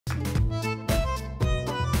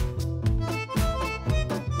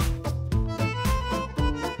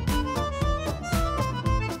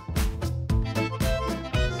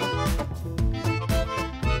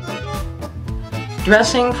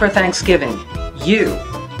Dressing for Thanksgiving. You,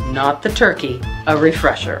 not the turkey, a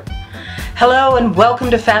refresher. Hello and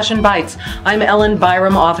welcome to Fashion Bites. I'm Ellen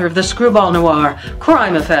Byerrum, author of The Screwball Noir,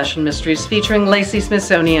 Crime of Fashion Mysteries, featuring Lacey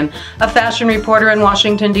Smithsonian, a fashion reporter in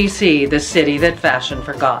Washington, D.C., the city that fashion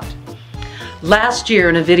forgot. Last year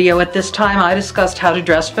in a video at this time, I discussed how to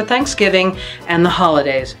dress for Thanksgiving and the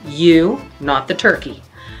holidays. You, not the turkey.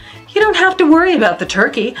 You don't have to worry about the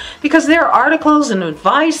turkey because there are articles and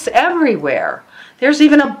advice everywhere. There's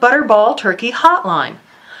even a Butterball turkey hotline.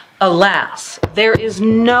 Alas, there is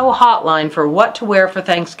no hotline for what to wear for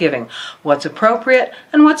Thanksgiving, what's appropriate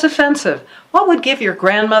and what's offensive, what would give your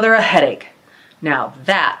grandmother a headache. Now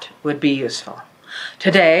that would be useful.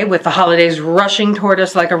 Today, with the holidays rushing toward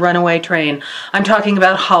us like a runaway train, I'm talking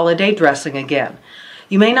about holiday dressing again.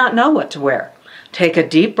 You may not know what to wear. Take a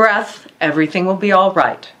deep breath, everything will be all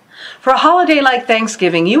right. For a holiday like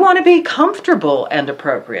Thanksgiving, you want to be comfortable and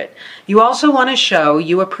appropriate. You also want to show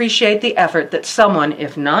you appreciate the effort that someone,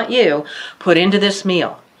 if not you, put into this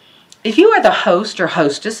meal. If you are the host or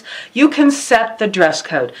hostess, you can set the dress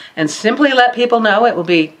code and simply let people know it will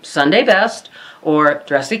be Sunday best, or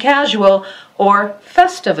dressy casual, or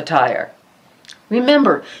festive attire.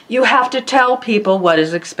 Remember, you have to tell people what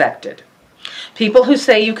is expected. People who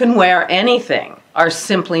say you can wear anything are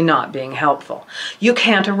simply not being helpful. You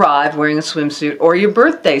can't arrive wearing a swimsuit or your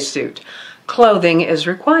birthday suit. Clothing is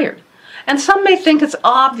required. And some may think it's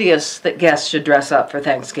obvious that guests should dress up for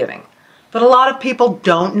Thanksgiving. But a lot of people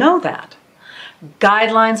don't know that.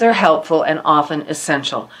 Guidelines are helpful and often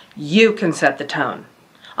essential. You can set the tone.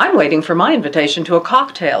 I'm waiting for my invitation to a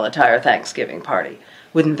cocktail attire Thanksgiving party.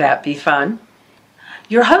 Wouldn't that be fun?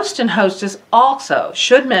 Your host and hostess also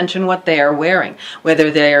should mention what they are wearing,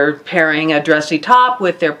 whether they're pairing a dressy top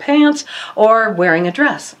with their pants or wearing a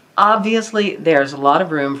dress. Obviously, there's a lot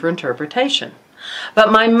of room for interpretation.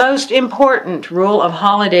 But my most important rule of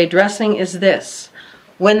holiday dressing is this.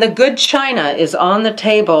 When the good china is on the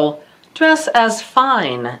table, dress as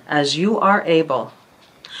fine as you are able.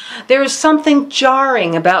 There is something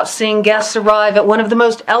jarring about seeing guests arrive at one of the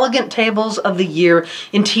most elegant tables of the year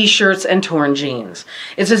in t-shirts and torn jeans.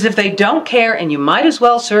 It's as if they don't care and you might as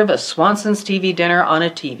well serve a Swanson's TV dinner on a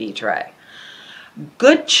TV tray.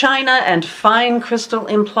 Good china and fine crystal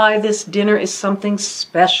imply this dinner is something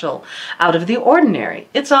special, out of the ordinary.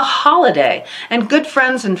 It's a holiday, and good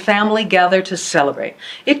friends and family gather to celebrate.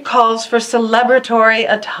 It calls for celebratory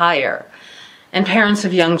attire. And parents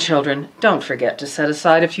of young children, don't forget to set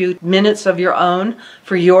aside a few minutes of your own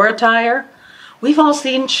for your attire. We've all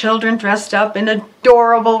seen children dressed up in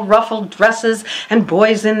adorable ruffled dresses and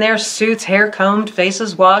boys in their suits, hair combed,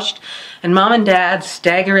 faces washed, and mom and dad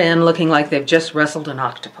stagger in looking like they've just wrestled an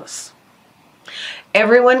octopus.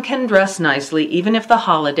 Everyone can dress nicely even if the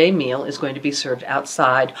holiday meal is going to be served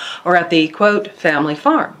outside or at the, quote, family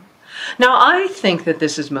farm. Now, I think that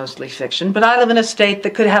this is mostly fiction, but I live in a state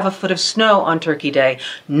that could have a foot of snow on Turkey Day.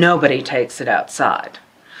 Nobody takes it outside.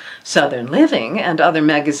 Southern Living and other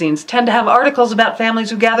magazines tend to have articles about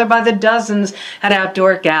families who gather by the dozens at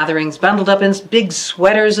outdoor gatherings, bundled up in big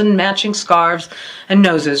sweaters and matching scarves and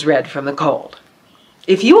noses red from the cold.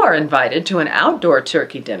 If you are invited to an outdoor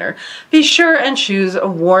turkey dinner, be sure and choose a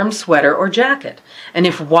warm sweater or jacket. And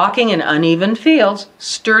if walking in uneven fields,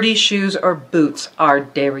 sturdy shoes or boots are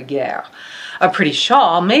de rigueur. A pretty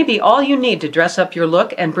shawl may be all you need to dress up your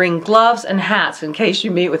look, and bring gloves and hats in case you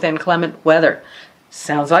meet with inclement weather.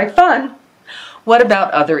 Sounds like fun. What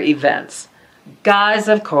about other events? Guys,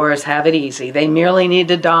 of course, have it easy. They merely need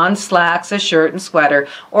to don slacks, a shirt and sweater,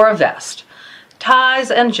 or a vest. Ties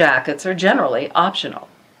and jackets are generally optional.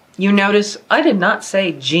 You notice I did not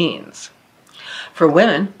say jeans. For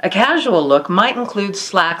women, a casual look might include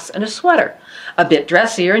slacks and a sweater. A bit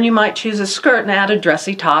dressier, and you might choose a skirt and add a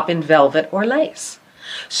dressy top in velvet or lace.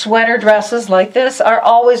 Sweater dresses like this are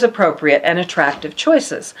always appropriate and attractive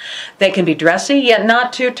choices. They can be dressy, yet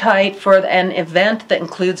not too tight for an event that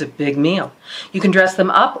includes a big meal. You can dress them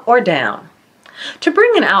up or down. To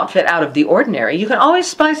bring an outfit out of the ordinary, you can always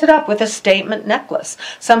spice it up with a statement necklace.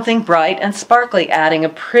 Something bright and sparkly, adding a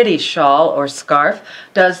pretty shawl or scarf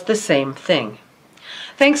does the same thing.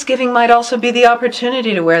 Thanksgiving might also be the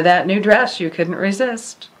opportunity to wear that new dress you couldn't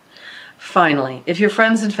resist. Finally, if your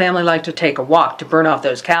friends and family like to take a walk to burn off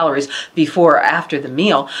those calories before or after the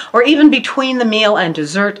meal, or even between the meal and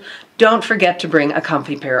dessert, don't forget to bring a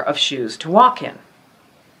comfy pair of shoes to walk in.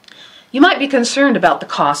 You might be concerned about the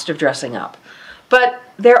cost of dressing up. But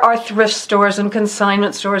there are thrift stores and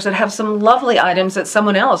consignment stores that have some lovely items that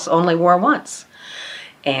someone else only wore once.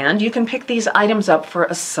 And you can pick these items up for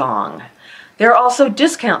a song. There are also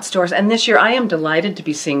discount stores, and this year I am delighted to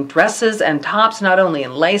be seeing dresses and tops, not only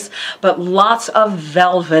in lace, but lots of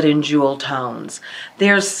velvet and jewel tones.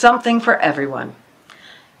 There's something for everyone.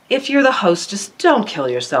 If you're the hostess, don't kill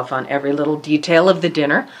yourself on every little detail of the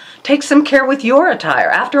dinner. Take some care with your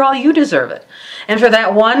attire. After all, you deserve it. And for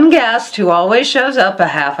that one guest who always shows up a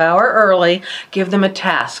half hour early, give them a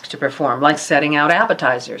task to perform, like setting out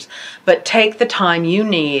appetizers. But take the time you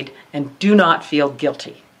need and do not feel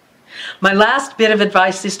guilty. My last bit of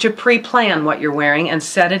advice is to pre-plan what you're wearing and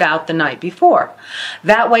set it out the night before.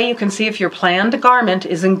 That way you can see if your planned garment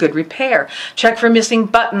is in good repair. Check for missing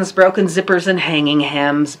buttons, broken zippers, and hanging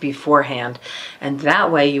hems beforehand. And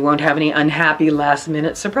that way you won't have any unhappy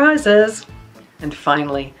last-minute surprises. And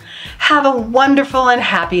finally, have a wonderful and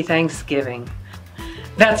happy Thanksgiving.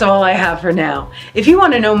 That's all I have for now. If you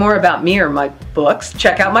want to know more about me or my books,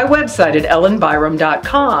 check out my website at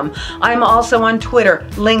ellenbyerrum.com. I'm also on Twitter,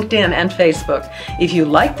 LinkedIn, and Facebook. If you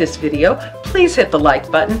like this video, please hit the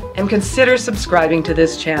like button and consider subscribing to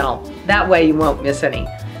this channel. That way you won't miss any.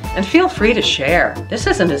 And feel free to share. This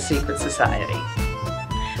isn't a secret society.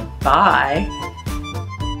 Bye.